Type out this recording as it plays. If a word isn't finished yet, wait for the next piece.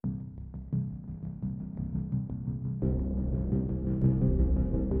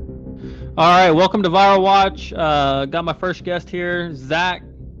All right, welcome to Viral Watch. Got my first guest here, Zach.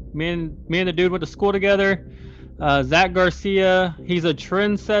 Me and the dude went to school together. Zach Garcia. He's a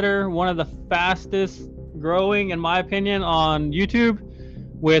trendsetter, one of the fastest growing, in my opinion, on YouTube,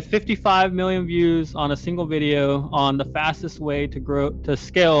 with 55 million views on a single video on the fastest way to grow to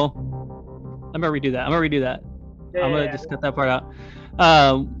scale. I'm gonna redo that. I'm gonna Yeah. just cut that part out.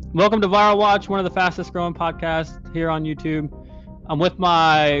 Welcome to Viral Watch, one of the fastest growing podcasts here on YouTube. I'm with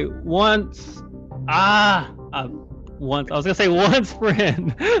my once I was gonna say once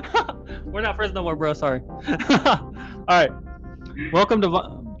friend. We're not friends no more, bro. Sorry. All right. Welcome to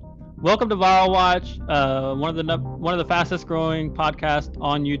Viral Watch, one of the fastest growing podcasts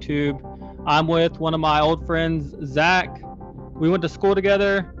on YouTube. I'm with one of my old friends, Zach. We went to school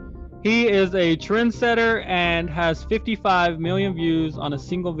together. He is a trendsetter and has 55 million views on a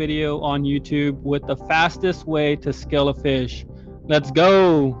single video on YouTube with the fastest way to scale a fish. Let's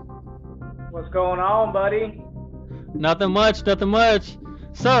go. What's going on, buddy? Nothing much.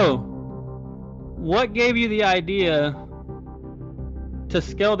 So, what gave you the idea to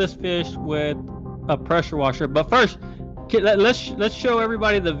scale this fish with a pressure washer? But first, let's show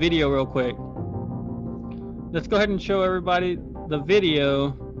everybody the video real quick. Let's go ahead and show everybody the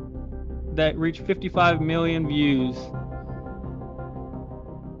video that reached 55 million views.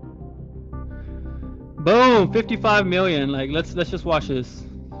 Boom, 55 million. Like, let's just watch this.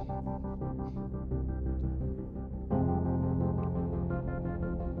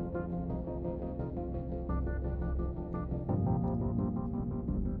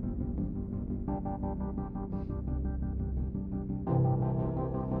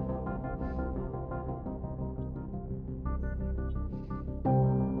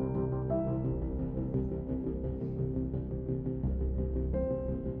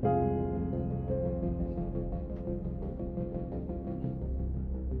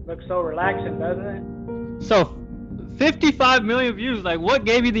 Looks so relaxing, doesn't it? So, 55 million views. Like, what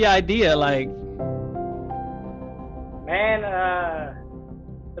gave you the idea? Like, Man,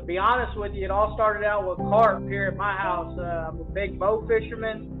 to be honest with you, it all started out with carp here at my house. I'm a big bow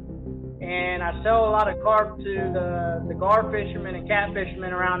fisherman, and I sell a lot of carp to the gar fishermen and cat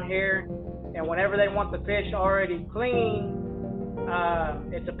fishermen around here. And whenever they want the fish already clean,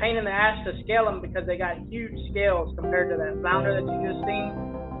 it's a pain in the ass to scale them because they got huge scales compared to that flounder that you just seen.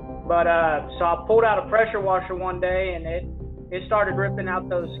 But so I pulled out a pressure washer one day, and it started ripping out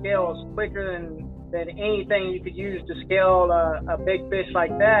those scales quicker than anything you could use to scale a big fish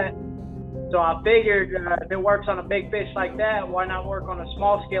like that. So I figured if it works on a big fish like that, why not work on a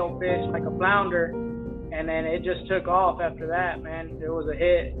small scale fish like a flounder? And then it just took off after that, man. It was a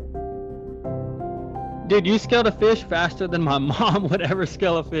hit. dude, you scaled a fish faster than my mom would ever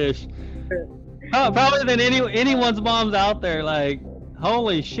scale a fish. Probably than anyone's moms out there. Like,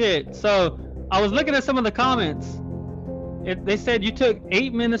 holy shit. So I was looking at some of the comments. They said you took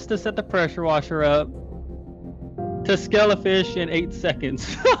 8 minutes to set the pressure washer up to scale a fish in 8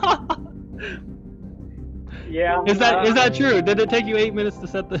 seconds. Yeah. Is that true? Did it take you 8 minutes to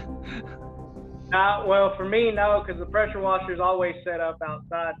set the? Well, for me, no, because the pressure washer is always set up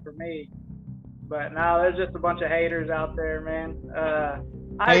outside for me. But no, there's just a bunch of haters out there, man.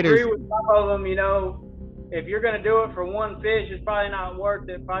 I agree with some of them. You know, if you're gonna do it for one fish, it's probably not worth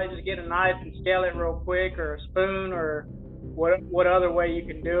it. Probably just get a knife and scale it real quick, or a spoon, or what other way you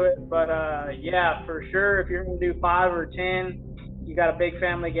can do it. But yeah, for sure, if you're gonna do 5 or 10, you got a big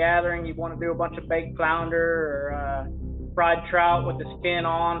family gathering, you want to do a bunch of baked flounder or fried trout with the skin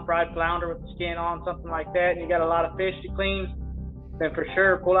on, fried flounder with the skin on, something like that, and you got a lot of fish to clean, then for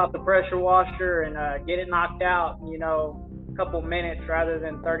sure pull out the pressure washer and get it knocked out, you know, a couple minutes rather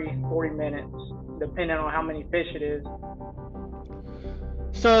than 30-40 minutes, depending on how many fish it is.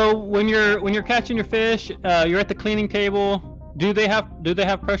 So when you're catching your fish, you're at the cleaning table. Do they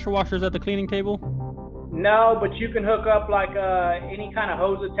have pressure washers at the cleaning table? No, but you can hook up like any kind of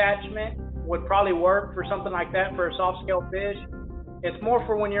hose attachment would probably work for something like that for a soft scale fish. It's more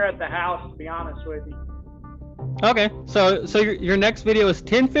for when you're at the house, to be honest with you. Okay, so your next video is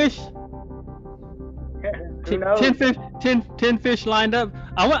 10 fish? Who knows? 10 fish lined up.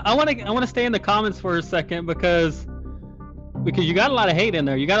 I want to stay in the comments for a second because you got a lot of hate in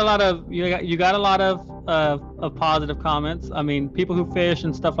there. You got a lot of positive comments. I mean, people who fish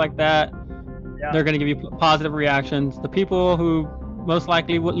and stuff like that, yeah, they're going to give you positive reactions. The people who most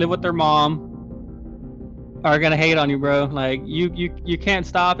likely live with their mom are going to hate on you, bro. Like, you can't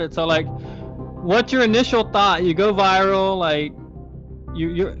stop it. So, like, what's your initial thought? You go viral, like,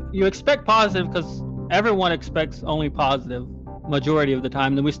 you expect positive because everyone expects only positive majority of the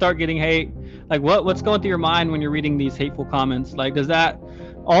time. Then we start getting hate. Like, what's going through your mind when you're reading these hateful comments? Like, does that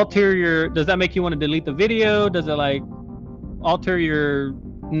alter your, does that make you want to delete the video? Does it like alter your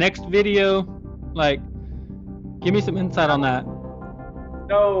next video? Like, give me some insight on that.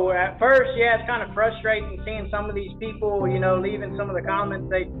 So at first, yeah, it's kind of frustrating seeing some of these people, you know, leaving some of the comments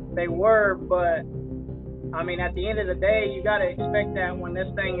they were, but I mean, at the end of the day, you got to expect that when this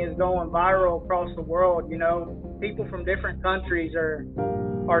thing is going viral across the world, you know, people from different countries are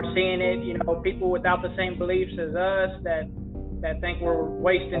seeing it, you know, people without the same beliefs as us that think we're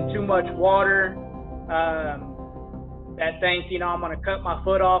wasting too much water, that think, you know, I'm going to cut my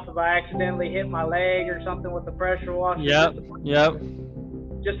foot off if I accidentally hit my leg or something with the pressure washer. Yep.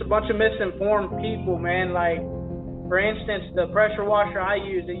 Just a bunch of misinformed people, man. Like, for instance, the pressure washer I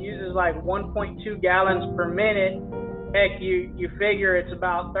use, it uses like 1.2 gallons per minute. Heck, you figure it's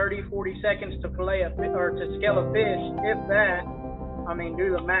about 30-40 seconds to fillet a fish, or to scale a fish, if that. I mean,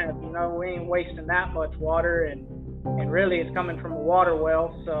 do the math. You know, we ain't wasting that much water, and really, it's coming from a water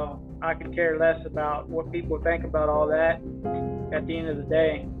well. So I could care less about what people think about all that. At the end of the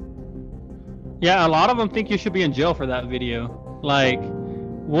day. Yeah, a lot of them think you should be in jail for that video. Like,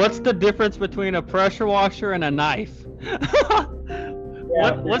 what's the difference between a pressure washer and a knife?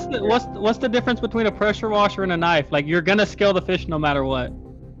 What's the difference between a pressure washer and a knife? Like, you're gonna scale the fish no matter what.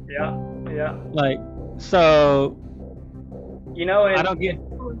 Yeah. Like, so, you know, I don't get.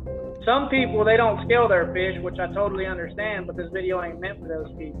 Some people, they don't scale their fish, which I totally understand, but this video ain't meant for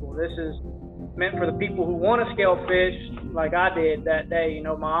those people. This is meant for the people who want to scale fish, like I did that day. You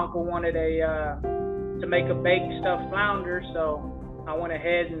know, my uncle wanted to make a baked stuffed flounder, so I went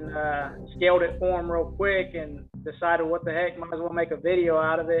ahead and scaled it for him real quick and decided, what the heck, might as well make a video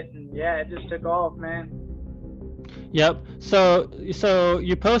out of it. And yeah, it just took off, man. Yep. So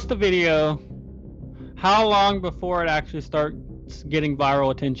you post the video. How long before it actually starts getting viral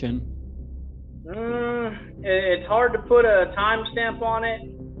attention? It's hard to put a timestamp on it.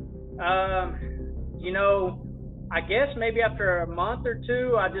 You know, I guess maybe after a month or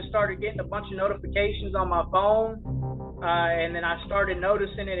two, I just started getting a bunch of notifications on my phone. And then I started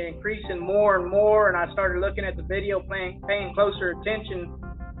noticing it increasing more and more, and I started looking at the video, paying closer attention,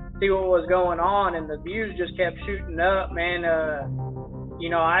 see what was going on, and the views just kept shooting up, man. You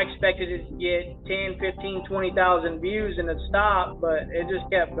know, I expected it to get 10, 15, 20,000 views and it stopped, but it just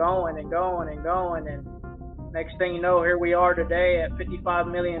kept going and going and going, and next thing you know, here we are today at 55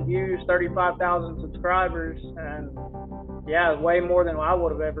 million views, 35,000 subscribers, and yeah, way more than I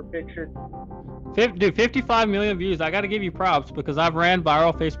would have ever pictured. Dude, 55 million views. I got to give you props, because I've ran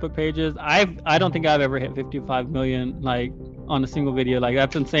viral Facebook pages. I don't think I've ever hit 55 million, like, on a single video. Like,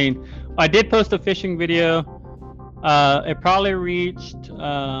 that's insane. I did post a fishing video. It probably reached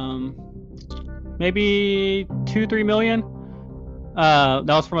maybe 2-3 million. That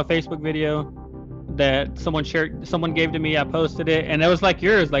was from a Facebook video that someone gave to me. I posted it, and it was like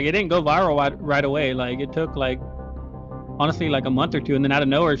yours. Like, it didn't go viral right away. Like, it took like, honestly, like a month or two, and then out of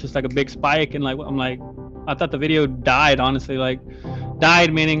nowhere it's just like a big spike, and like, I'm like, I thought the video died, honestly. Like,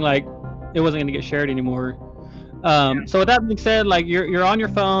 died meaning like it wasn't gonna get shared anymore. So with that being said, like, you're on your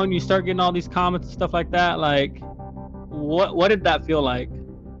phone, you start getting all these comments and stuff like that. Like, what did that feel like?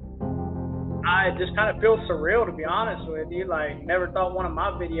 I just kind of feel surreal, to be honest with you. Like, never thought one of my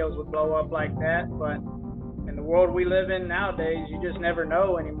videos would blow up like that, but in the world we live in nowadays, you just never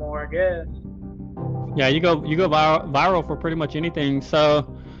know anymore, I guess. Yeah, you go viral for pretty much anything. So,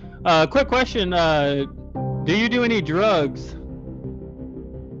 quick question: do you do any drugs?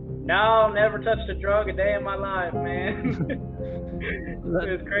 No, never touched a drug a day in my life, man.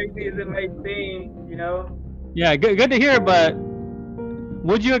 As crazy as it may seem, you know. Yeah, good to hear. But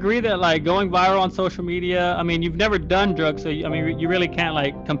would you agree that, like, going viral on social media? I mean, you've never done drugs, so I mean, you really can't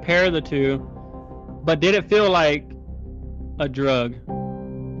like compare the two. But did it feel like a drug?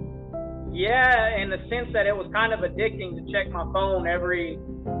 Yeah, in the sense that it was kind of addicting to check my phone every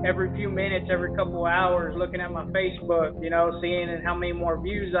few minutes, every couple of hours, looking at my Facebook, you know, seeing how many more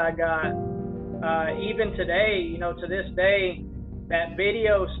views I got. Even today, you know, to this day, that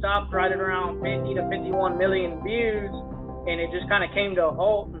video stopped right at around 50 to 51 million views, and it just kind of came to a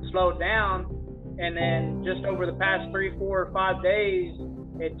halt and slowed down. And then just over the past 3, 4, or 5 days,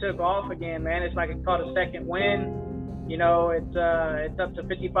 it took off again, man. It's like it caught a second wind. You know, it's up to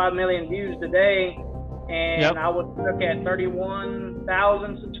 55 million views today, and I would look at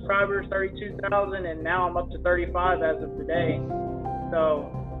 31,000 subscribers, 32,000, and now I'm up to 35 as of today. So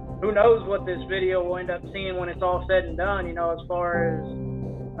who knows what this video will end up seeing when it's all said and done, you know, as far as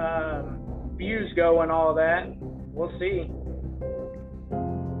views go and all that. We'll see.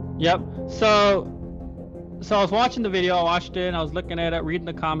 Yep. So I was watching the video, I watched it, and I was looking at it, reading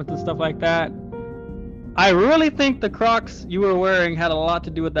the comments and stuff like that. I really think the Crocs you were wearing had a lot to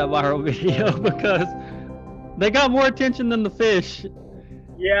do with that viral video because they got more attention than the fish.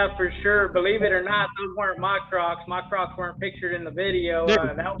 Yeah, for sure. Believe it or not, those weren't my Crocs. My Crocs weren't pictured in the video.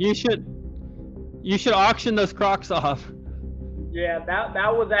 Dude, you should auction those Crocs off. Yeah,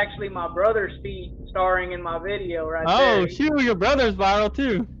 that was actually my brother's feet starring in my video right there. Oh, shoot, your brother's viral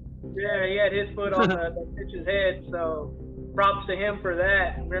too. Yeah, he had his foot on the fish's head, so props to him for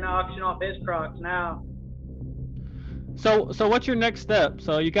that. We're gonna auction off his Crocs now. So what's your next step?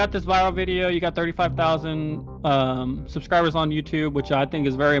 So you got this viral video, you got 35,000 subscribers on YouTube, which I think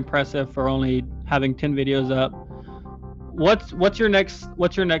is very impressive for only having 10 videos up. What's your next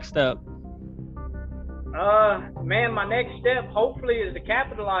step? Man, my next step hopefully is to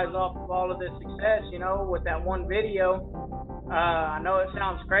capitalize off of all of this success, you know, with that one video. I know it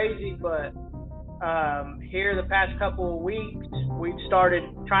sounds crazy, but here the past couple of weeks, we've started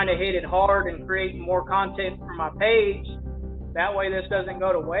trying to hit it hard and create more content for my page. That way this doesn't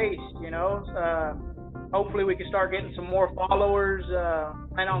go to waste, you know. Hopefully we can start getting some more followers.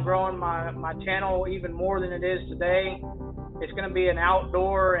 Plan on growing my channel even more than it is today. It's going to be an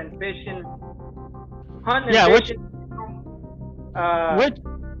outdoor and fishing, hunting and fishing.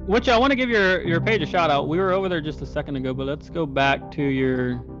 Which I want to give your page a shout out. We were over there just a second ago, but let's go back to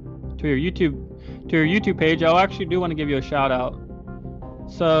your YouTube page. I actually do want to give you a shout out.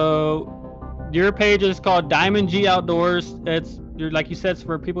 So your page is called Diamond G Outdoors. Like you said, it's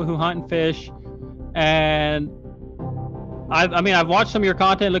for people who hunt and fish. And I've watched some of your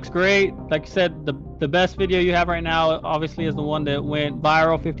content. It looks great. Like you said, the best video you have right now obviously is the one that went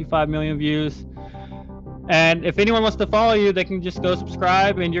viral, 55 million views. And if anyone wants to follow you, they can just go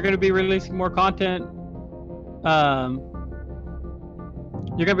subscribe, and you're going to be releasing more content.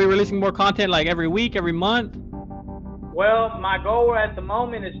 You're going to be releasing more content like every week, every month? Well, my goal at the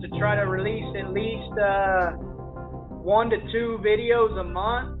moment is to try to release at least 1 to 2 videos a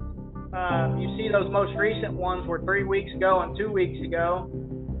month. You see those most recent ones were 3 weeks ago and 2 weeks ago,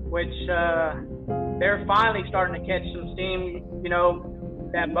 which they're finally starting to catch some steam. You know,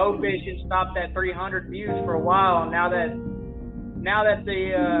 that bow fishing stopped at 300 views for a while. Now that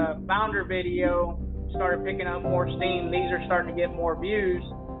the founder video started picking up more steam, these are starting to get more views.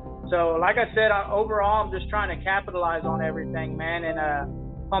 So like I said, overall, I'm just trying to capitalize on everything, man, and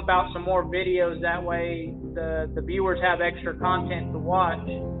pump out some more videos. That way the viewers have extra content to watch,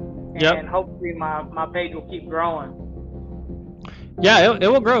 and hopefully my page will keep growing. Yeah, it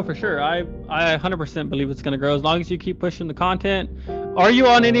will grow for sure. I 100% believe it's going to grow as long as you keep pushing the content. Are you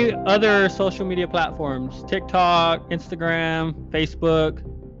on any other social media platforms? TikTok, Instagram, Facebook?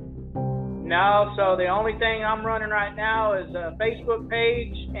 No, so the only thing I'm running right now is a Facebook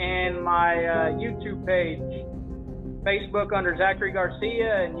page and my YouTube page. Facebook under Zachary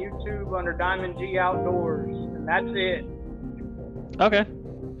Garcia and YouTube under Diamond G Outdoors. And that's it. Okay.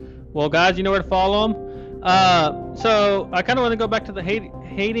 Well, guys, you know where to follow them. So I kind of want to go back to the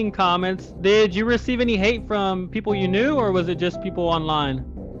hating comments. Did you receive any hate from people you knew, or was it just people online?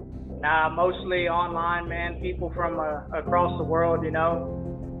 Nah, mostly online, man. People from across the world, you know.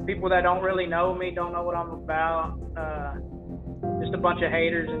 People that don't really know me, don't know what I'm about. Just a bunch of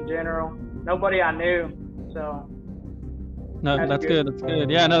haters in general. Nobody I knew, so. No, that's good. That's good.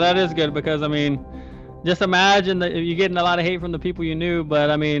 Yeah, no, that is good, because I mean, just imagine that you're getting a lot of hate from the people you knew.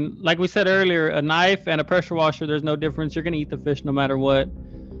 But I mean, like we said earlier, a knife and a pressure washer, there's no difference. You're gonna eat the fish no matter what.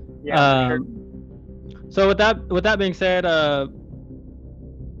 Yeah. Sure. So with that being said,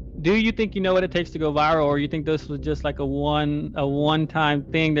 do you think you know what it takes to go viral, or you think this was just like a one-time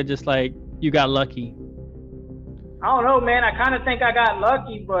thing that just like you got lucky? I don't know, man. I kind of think I got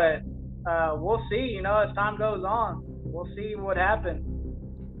lucky, but we'll see. You know, as time goes on, we'll see what happens.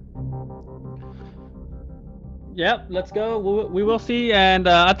 Yep, let's go. We will see, and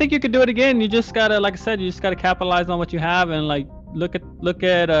I think you could do it again. You just gotta, like I said, you just gotta capitalize on what you have, and like look at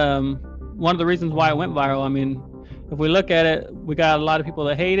one of the reasons why it went viral. I mean, if we look at it, we got a lot of people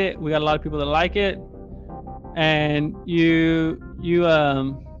that hate it, we got a lot of people that like it, and there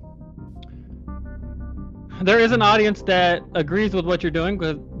is an audience that agrees with what you're doing,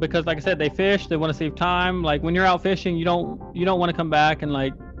 because like I said, they fish, they want to save time. Like when you're out fishing, you don't want to come back and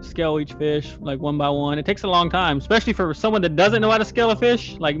like scale each fish like one by one. It takes a long time, especially for someone that doesn't know how to scale a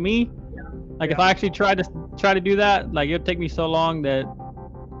fish like me. If I actually try to do that, like it would take me so long that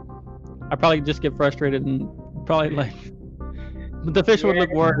I probably just get frustrated and probably like the fish would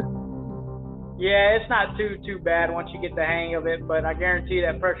look worse. Yeah, it's not too bad once you get the hang of it, but I guarantee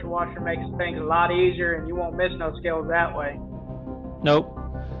that pressure washer makes things a lot easier, and you won't miss no scales that way. Nope.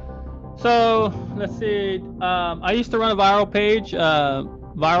 So let's see. I used to run a viral page.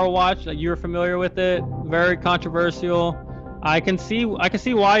 Viral Watch, like you're familiar with it, very controversial. I can see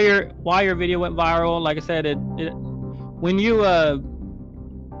why your video went viral. Like I said, when you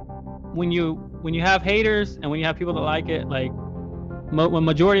have haters and when you have people that like it, like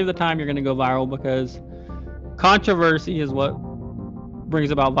majority of the time you're gonna go viral because controversy is what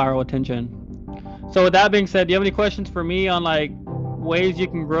brings about viral attention. So with that being said, do you have any questions for me on like ways you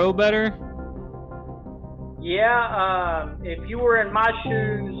can grow better? Yeah, if you were in my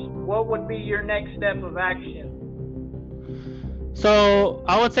shoes, what would be your next step of action? So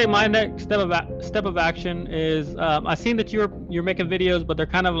I would say my next step of action is I've seen that you're making videos, but they're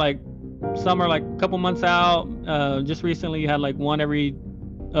kind of like some are like a couple months out. Just recently you had like one every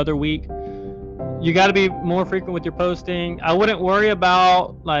other week. You got to be more frequent with your posting. I wouldn't worry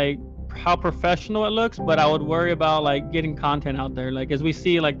about like how professional it looks, but I would worry about like getting content out there. Like as we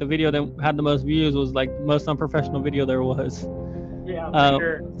see, like the video that had the most views was like the most unprofessional video there was. Yeah, for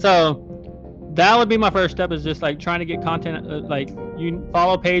sure. So that would be my first step, is just like trying to get content. Like you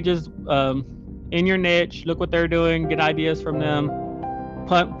follow pages in your niche, look what they're doing, get ideas from them,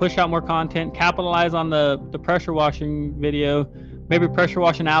 push out more content, capitalize on the pressure washing video, maybe pressure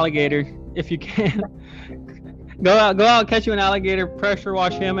wash an alligator if you can. Go out, catch you an alligator, pressure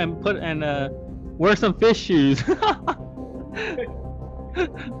wash him, and wear some fish shoes.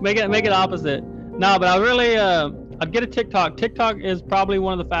 make it opposite. No, but I really I'd get a TikTok. TikTok is probably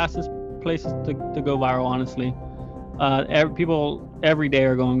one of the fastest places to go viral, honestly. People every day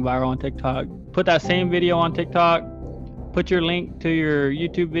are going viral on TikTok. Put that same video on TikTok, put your link to your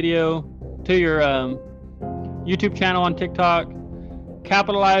YouTube video, to your YouTube channel on TikTok,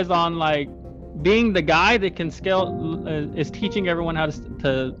 capitalize on like being the guy that can scale, is teaching everyone how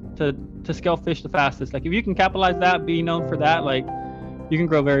to scale fish the fastest. Like if you can capitalize that, be known for that, like you can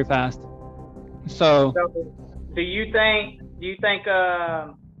grow very fast. So do you think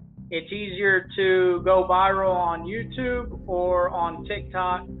it's easier to go viral on YouTube or on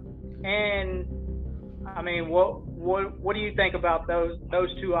TikTok? And I mean, what do you think about those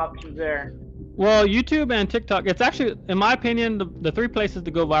two options there? Well, YouTube and TikTok, it's actually, in my opinion, the three places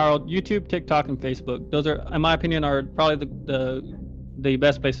to go viral: YouTube, TikTok, and Facebook. Those are, in my opinion, are probably the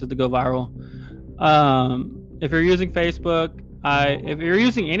best places to go viral. If you're using Facebook, if you're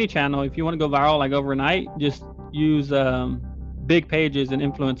using any channel, if you want to go viral like overnight, just use big pages and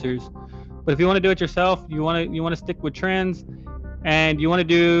influencers. But if you want to do it yourself, you want to stick with trends, and you want to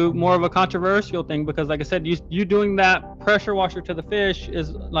do more of a controversial thing, because like I said, you doing that pressure washer to the fish is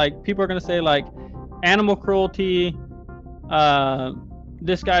like, people are going to say like animal cruelty,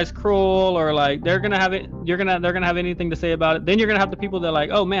 this guy's cruel, or like they're going to have it, they're going to have anything to say about it. Then you're going to have the people that are like,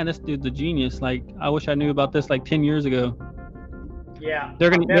 oh man, this dude's a genius, like I wish I knew about this like 10 years ago. Yeah,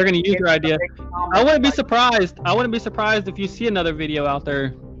 they're gonna use your idea. I wouldn't be surprised if you see another video out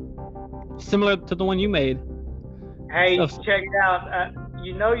there similar to the one you made. Hey, check it out.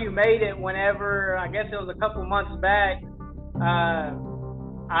 You made it whenever, I guess it was a couple months back.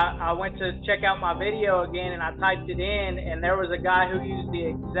 I went to check out my video again, and I typed it in, and there was a guy who used the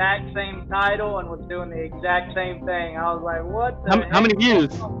exact same title and was doing the exact same thing. I was like, what the heck? How many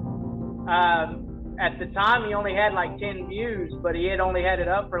views? At the time, he only had like 10 views, but he had only had it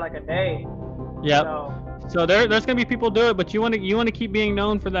up for like a day. Yep. So there's gonna be people do it, but you want to keep being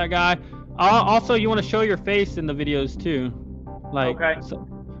known for that guy. Also, you want to show your face in the videos too, like. Okay. So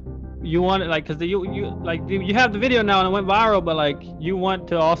you want it like, because you have the video now and it went viral, but like you want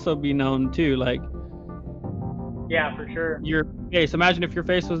to also be known too, like. Yeah, for sure. Your face. Imagine if your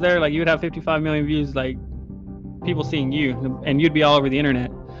face was there, like you would have 55 million views, like people seeing you, and you'd be all over the internet.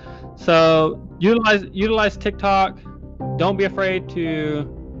 So utilize TikTok. Don't be afraid to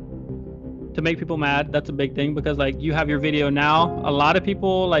make people mad. That's a big thing, because like you have your video now. A lot of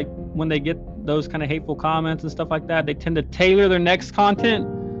people, like when they get those kind of hateful comments and stuff like that, they tend to tailor their next content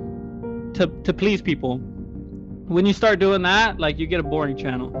to please people. When you start doing that, like you get a boring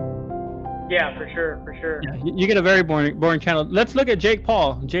channel. Yeah, for sure. Yeah, you get a very boring channel. Let's look at Jake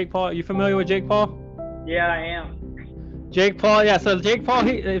Paul. Jake Paul, you familiar with Jake Paul? Yeah, I am. Jake Paul, yeah. So Jake Paul,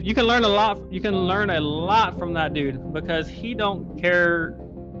 if you can learn a lot. You can learn a lot from that dude, because he don't care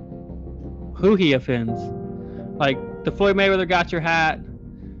who he offends. Like the Floyd Mayweather got your hat.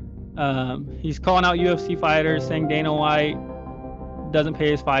 He's calling out UFC fighters, saying Dana White doesn't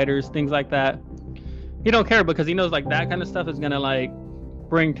pay his fighters, things like that. He don't care, because he knows like that kind of stuff is gonna like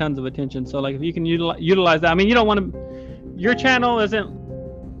bring tons of attention. So like if you can utilize that, I mean, you don't want to. Your channel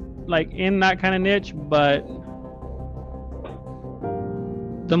isn't like in that kind of niche, but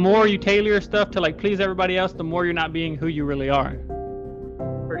the more you tailor your stuff to like please everybody else, the more you're not being who you really are.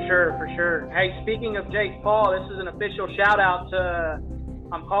 For sure. Hey, speaking of Jake Paul, this is an official shout out to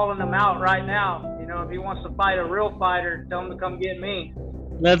I'm calling him out right now. You know, if he wants to fight a real fighter, tell him to come get me.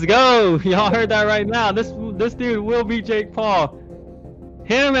 Let's go. Y'all heard that right now. This dude will beat Jake Paul.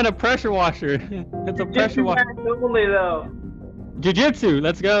 Hit him in a pressure washer. It's a pressure washer. Though. Jiu-jitsu,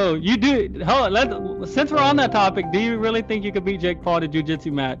 let's go. You do. Hold on, since we're on that topic, do you really think you could beat Jake Paul at a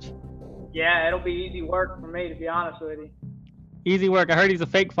jiu-jitsu match? Yeah, it'll be easy work for me, to be honest with you. Easy work. I heard he's a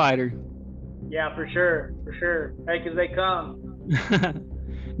fake fighter. Yeah, for sure. Fake as they come.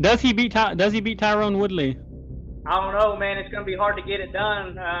 Does he beat Tyron Woodley? I don't know, man. It's gonna be hard to get it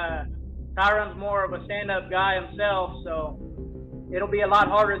done. Tyron's more of a stand-up guy himself, so it'll be a lot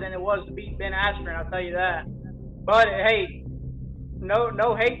harder than it was to beat Ben Askren. I'll tell you that. But hey,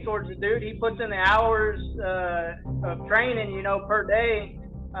 no hate towards the dude. He puts in the hours of training, you know, per day.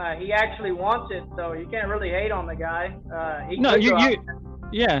 He actually wants it, so you can't really hate on the guy.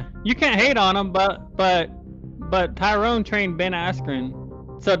 You can't hate on him, but Tyron trained Ben Askren.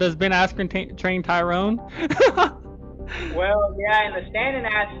 So does Ben Askren train Tyron? Well, yeah, in the standing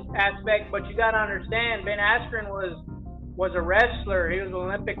aspect, but you got to understand, Ben Askren was a wrestler. He was an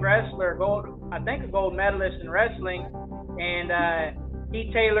Olympic wrestler, I think a gold medalist in wrestling, and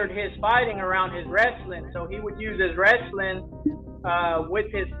he tailored his fighting around his wrestling. So he would use his wrestling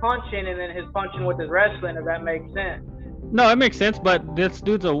with his punching, and then his punching with his wrestling, if that makes sense. No, it makes sense, but this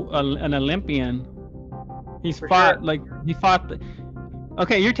dude's an Olympian. He fought.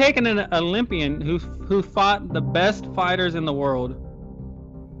 Okay, you're taking an Olympian who fought the best fighters in the world,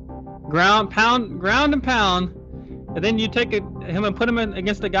 ground and pound, and then you take him and put him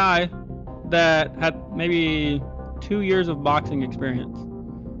against a guy that had maybe 2 years of boxing experience,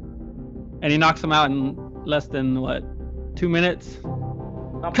 and he knocks him out in less than 2 minutes?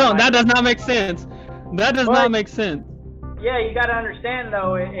 Come on, that does not make sense. That does not make sense. Yeah, you got to understand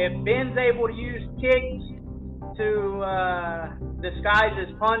though, if Ben's able to use kicks to disguise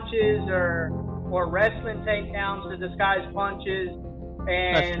his punches, or wrestling takedowns to disguise punches,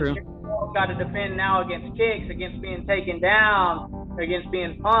 and got to defend now against kicks, against being taken down, against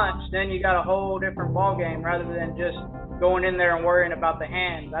being punched, then you got a whole different ball game rather than just going in there and worrying about the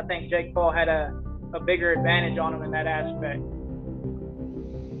hands. I think Jake Paul had a bigger advantage on him in that aspect.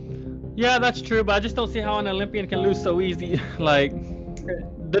 Yeah, that's true, but I just don't see how an Olympian can lose so easy. Like,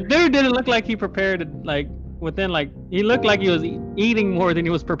 the dude didn't look like he prepared, he looked like he was eating more than he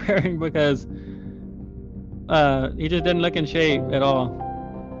was preparing, because he just didn't look in shape at all.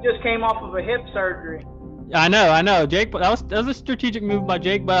 Just came off of a hip surgery. I know. Jake, that was a strategic move by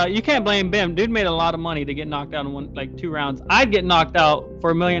Jake, but you can't blame Ben. Dude made a lot of money to get knocked out in 2 rounds. I'd get knocked out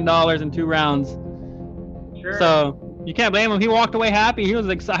for $1 million in 2 rounds. Sure. So you can't blame him. He walked away happy. He was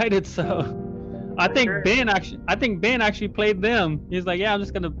excited. So I think Ben actually played them. He's like, yeah, I'm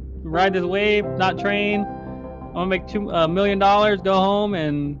just gonna ride this wave, not train. I'm gonna make $2 million, go home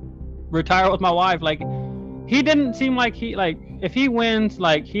and retire with my wife. Like, he didn't seem like if he wins,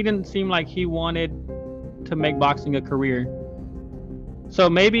 he didn't seem like he wanted to make boxing a career. So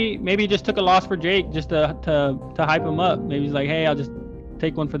maybe he just took a loss for Jake just to hype him up. Maybe he's like, hey, I'll just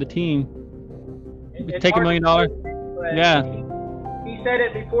take one for the team. Take $1 million. Yeah. He said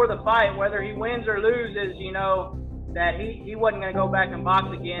it before the fight, whether he wins or loses, you know, that he wasn't going to go back and box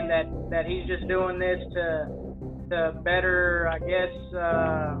again, that he's just doing this to better, I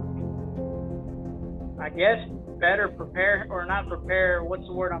guess better prepare, or not prepare, what's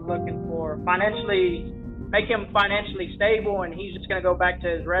the word I'm looking for? Financially, make him financially stable, and he's just going to go back to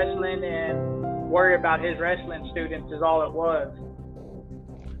his wrestling and worry about his wrestling students is all it was.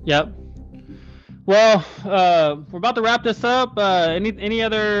 Yep. Well, we're about to wrap this up. Any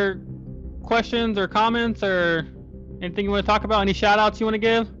other questions or comments or anything you want to talk about? Any shout outs you want to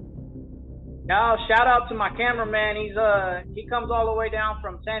give? No, shout out to my cameraman. He comes all the way down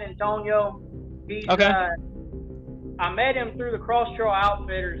from San Antonio. Okay. I met him through the Cross Trail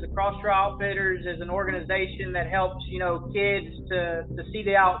Outfitters. The Cross Trail Outfitters is an organization that helps, you know, kids to see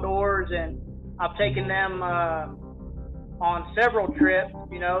the outdoors, and I've taken them on several trips.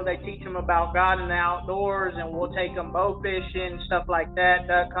 You know, they teach them about God in the outdoors, and we'll take them bow fishing, stuff like that,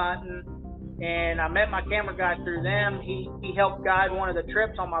 duck hunting. And I met my camera guy through them. He helped guide one of the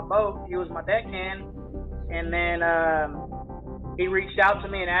trips on my boat. He was my deckhand. And then he reached out to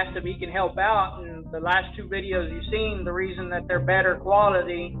me and asked if he can help out. And the last 2 videos you've seen, the reason that they're better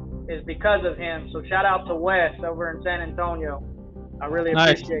quality is because of him. So shout out to Wes over in San Antonio. I really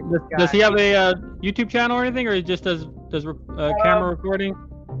appreciate this guy. Does he have a YouTube channel or anything, or he just does camera recording?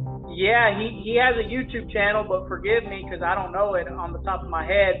 Yeah, he has a YouTube channel, but forgive me because I don't know it on the top of my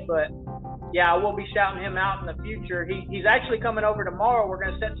head. But yeah, I will be shouting him out in the future. He's actually coming over tomorrow. We're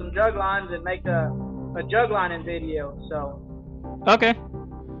going to set some jug lines and make a jug lining video. So. Okay.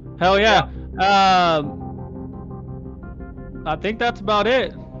 Hell yeah. I think that's about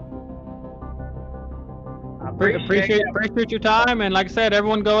it. I appreciate your time, and like I said,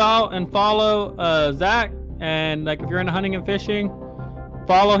 everyone go out and follow Zach, and like if you're into hunting and fishing,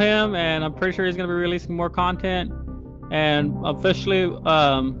 follow him, and I'm pretty sure he's gonna be releasing more content, and officially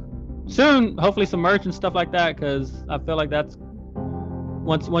soon, hopefully some merch and stuff like that, because I feel like that's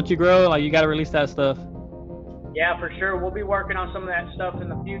once you grow, like you got to release that stuff. Yeah, for sure. We'll be working on some of that stuff in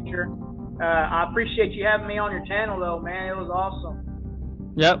the future. I appreciate you having me on your channel, though, man. It was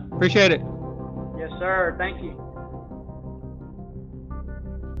awesome. Yep, appreciate it. Yes, sir. Thank you.